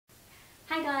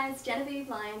Hey guys, Gennavieve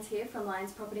Lyons here from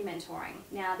Lyons Property Mentoring.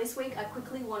 Now this week I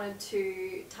quickly wanted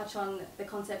to touch on the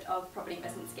concept of property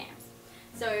investment scams.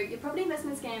 So your property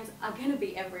investment scams are going to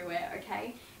be everywhere,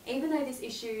 okay? Even though this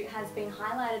issue has been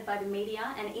highlighted by the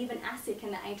media and even ASIC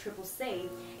and the ACCC,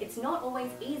 it's not always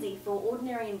easy for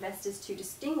ordinary investors to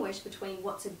distinguish between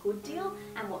what's a good deal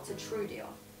and what's a true deal.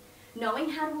 Knowing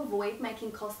how to avoid making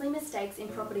costly mistakes in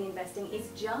property investing is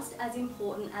just as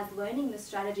important as learning the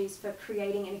strategies for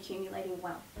creating and accumulating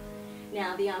wealth.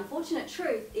 Now, the unfortunate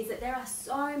truth is that there are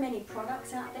so many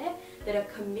products out there that are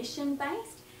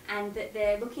commission-based and that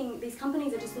these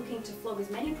companies are just looking to flog as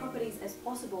many properties as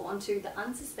possible onto the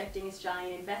unsuspecting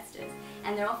Australian investors,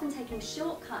 and they're often taking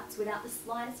shortcuts without the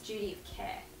slightest duty of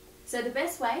care. So the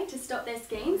best way to stop their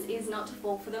schemes is not to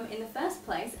fall for them in the first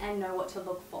place and know what to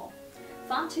look for.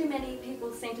 Far too many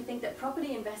people seem to think that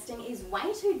property investing is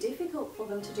way too difficult for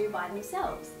them to do by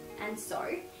themselves, and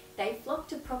so they flock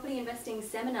to property investing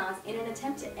seminars in an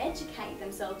attempt to educate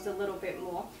themselves a little bit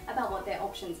more about what their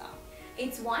options are.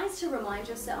 It's wise to remind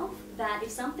yourself that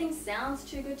if something sounds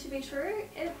too good to be true,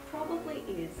 it probably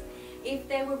is. If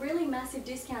there were really massive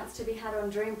discounts to be had on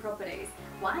dream properties,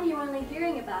 why are you only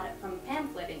hearing about it from a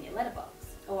pamphlet in your letterbox,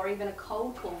 or even a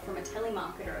cold call from a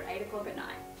telemarketer at 8 o'clock at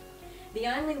night? The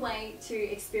only way to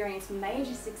experience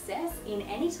major success in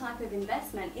any type of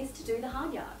investment is to do the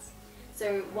hard yards.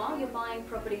 So while you're buying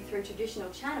property through traditional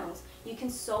channels, you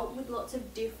consult with lots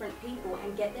of different people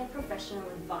and get their professional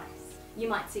advice. You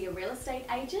might see a real estate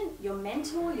agent, your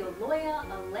mentor, your lawyer,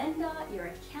 a lender, your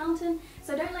accountant.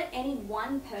 So don't let any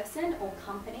one person or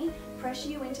company pressure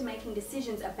you into making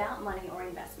decisions about money or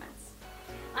investments.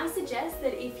 I suggest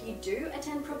that if you do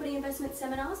attend property investment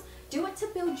seminars, do it to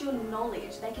build your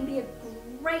knowledge. They can be a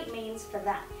great means for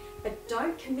that, but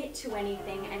don't commit to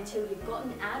anything until you've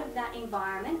gotten out of that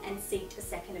environment and seek a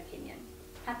second opinion.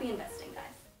 Happy investing.